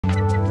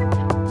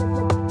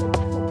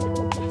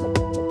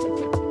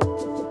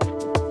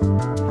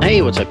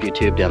Hey, what's up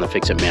YouTube? Dan the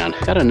Fix-It Man.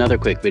 Got another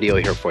quick video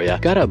here for you.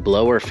 Got a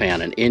blower fan,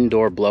 an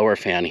indoor blower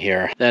fan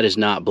here. That is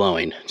not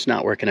blowing. It's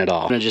not working at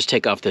all. I'm gonna just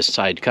take off this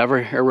side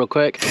cover here real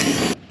quick.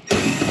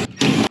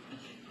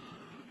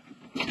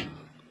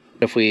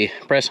 If we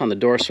press on the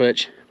door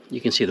switch,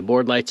 you can see the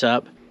board lights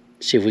up.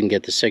 See if we can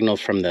get the signal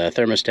from the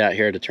thermostat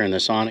here to turn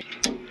this on.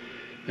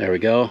 There we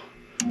go.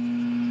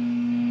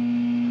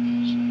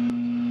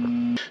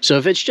 So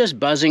if it's just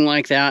buzzing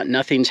like that,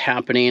 nothing's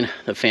happening,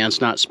 the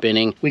fan's not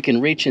spinning, we can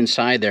reach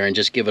inside there and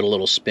just give it a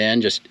little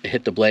spin, just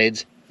hit the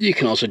blades. You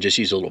can also just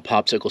use a little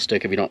popsicle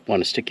stick if you don't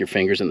want to stick your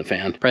fingers in the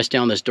fan. Press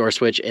down this door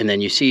switch, and then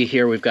you see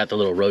here we've got the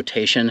little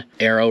rotation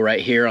arrow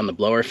right here on the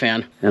blower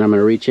fan. And I'm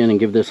gonna reach in and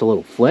give this a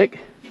little flick.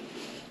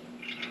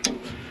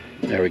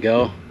 There we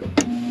go.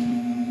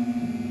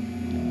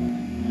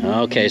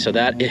 Okay, so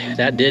that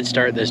did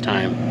start this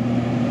time.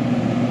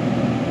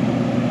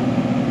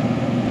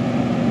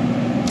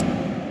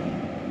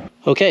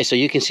 Okay, so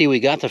you can see we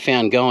got the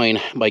fan going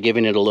by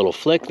giving it a little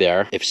flick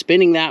there. If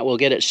spinning that will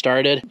get it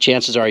started,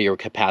 chances are your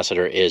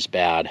capacitor is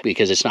bad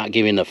because it's not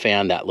giving the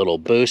fan that little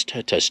boost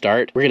to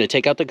start. We're gonna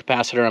take out the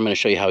capacitor. I'm gonna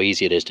show you how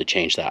easy it is to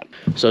change that.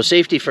 So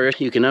safety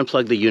first, you can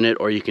unplug the unit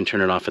or you can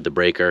turn it off at the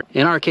breaker.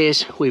 In our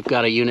case, we've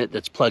got a unit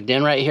that's plugged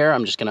in right here.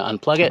 I'm just gonna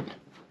unplug it,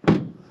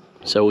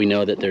 so we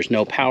know that there's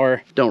no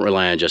power. Don't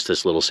rely on just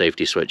this little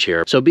safety switch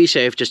here. So be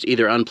safe, just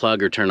either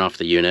unplug or turn off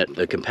the unit.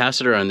 The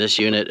capacitor on this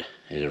unit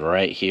is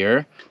right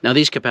here. Now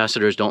these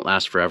capacitors don't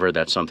last forever.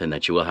 That's something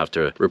that you will have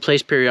to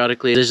replace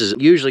periodically. This is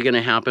usually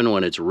gonna happen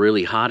when it's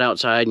really hot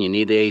outside and you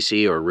need the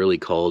AC, or really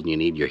cold and you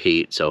need your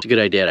heat. So it's a good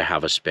idea to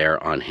have a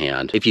spare on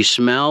hand. If you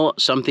smell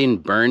something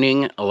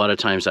burning, a lot of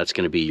times that's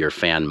gonna be your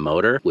fan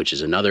motor, which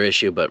is another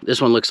issue, but this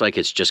one looks like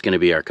it's just gonna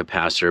be our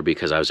capacitor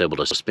because I was able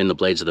to spin the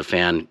blades of the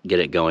fan, get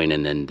it going,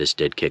 and then this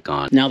did kick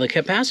on. Now the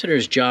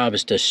capacitor's job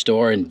is to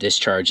store and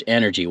discharge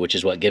energy, which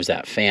is what gives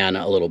that fan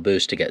a little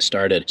boost to get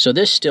started. So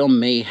this still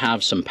may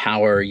have some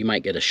power. You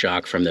might get a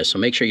shock from this, so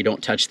make sure you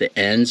don't touch the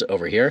ends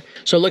over here.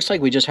 So it looks like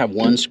we just have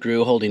one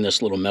screw holding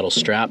this little metal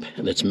strap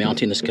that's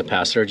mounting this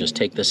capacitor. Just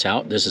take this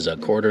out. This is a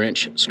 1/4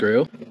 inch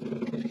screw.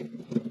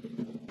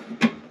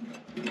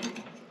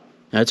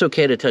 Now it's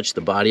okay to touch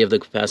the body of the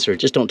capacitor,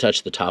 just don't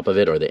touch the top of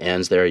it or the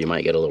ends there. You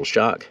might get a little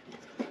shock.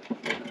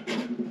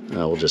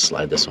 We'll just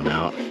slide this one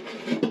out.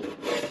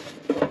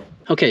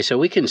 Okay, so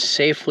we can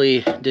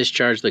safely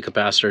discharge the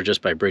capacitor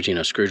just by bridging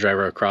a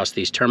screwdriver across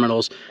these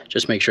terminals.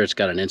 Just make sure it's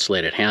got an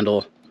insulated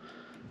handle,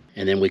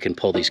 and then we can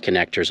pull these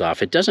connectors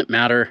off. It doesn't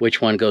matter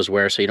which one goes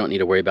where, so you don't need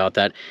to worry about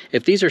that.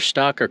 If these are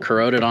stuck or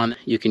corroded on,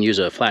 you can use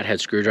a flathead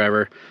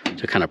screwdriver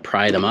to kind of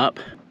pry them up,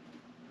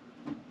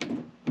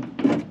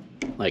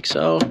 like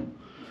so.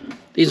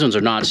 These ones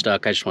are not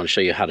stuck. I just want to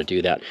show you how to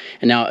do that.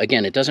 And now,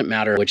 again, it doesn't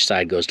matter which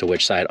side goes to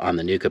which side on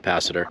the new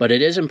capacitor, but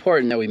it is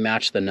important that we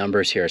match the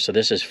numbers here. So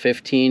this is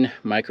 15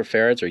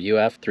 microfarads or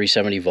UF,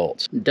 370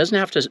 volts. It doesn't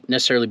have to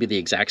necessarily be the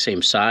exact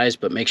same size,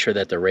 but make sure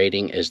that the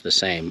rating is the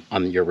same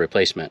on your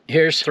replacement.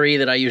 Here's 3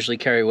 that I usually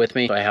carry with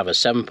me. So I have a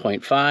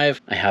 7.5,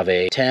 I have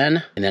a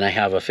 10, and then I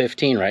have a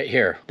 15 right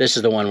here. This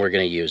is the one we're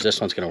going to use. This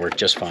one's going to work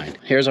just fine.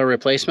 Here's our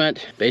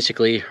replacement.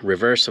 Basically,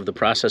 reverse of the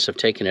process of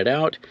taking it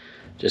out.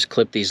 Just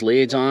clip these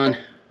leads on.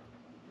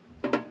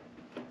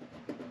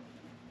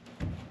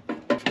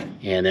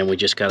 And then we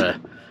just gotta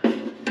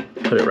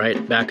put it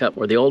right back up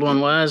where the old one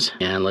was.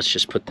 And let's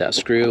just put that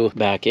screw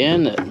back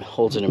in that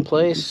holds it in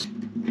place.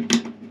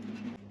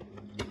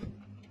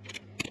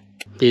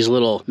 These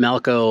little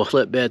Malco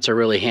flip bits are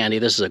really handy.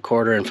 This is a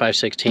 1/4 and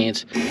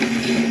 5/16.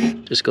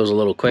 Just goes a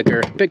little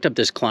quicker. Picked up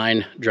this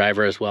Klein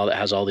driver as well that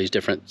has all these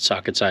different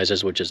socket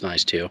sizes, which is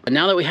nice too. And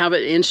now that we have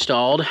it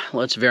installed,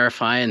 let's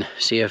verify and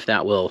see if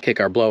that will kick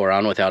our blower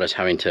on without us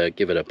having to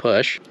give it a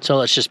push. So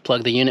let's just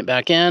plug the unit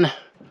back in.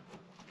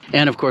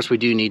 And of course we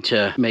do need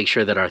to make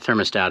sure that our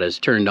thermostat is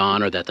turned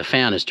on, or that the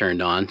fan is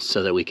turned on,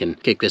 so that we can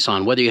kick this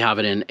on, whether you have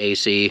it in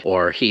AC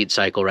or heat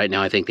cycle. Right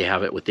now I think they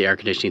have it with the air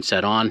conditioning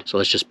set on. So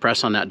let's just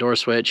press on that door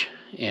switch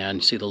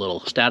and see the little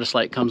status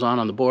light comes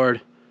on the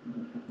board.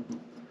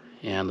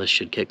 And this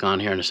should kick on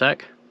here in a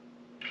sec.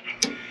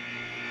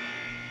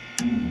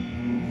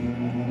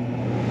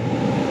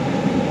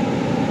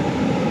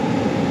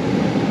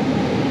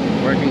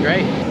 Working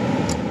great.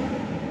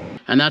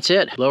 And that's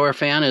it. Blower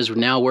fan is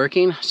now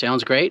working.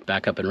 Sounds great.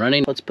 Back up and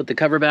running. Let's put the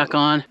cover back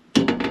on.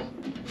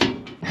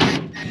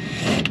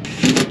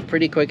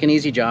 Pretty quick and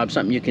easy job,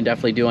 something you can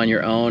definitely do on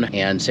your own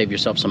and save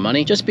yourself some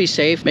money. Just be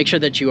safe. Make sure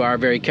that you are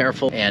very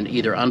careful and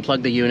either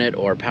unplug the unit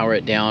or power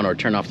it down or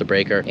turn off the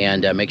breaker,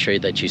 and make sure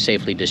that you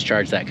safely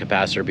discharge that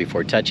capacitor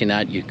before touching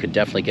that. You could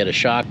definitely get a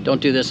shock.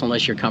 Don't do this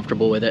unless you're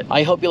comfortable with it.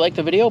 I hope you liked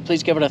the video.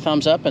 Please give it a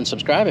thumbs up and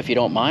subscribe if you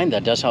don't mind.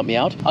 That does help me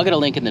out. I'll get a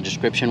link in the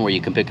description where you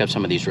can pick up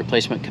some of these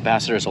replacement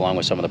capacitors along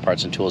with some of the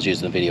parts and tools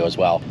used in the video as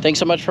well. Thanks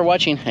so much for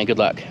watching and good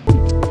luck.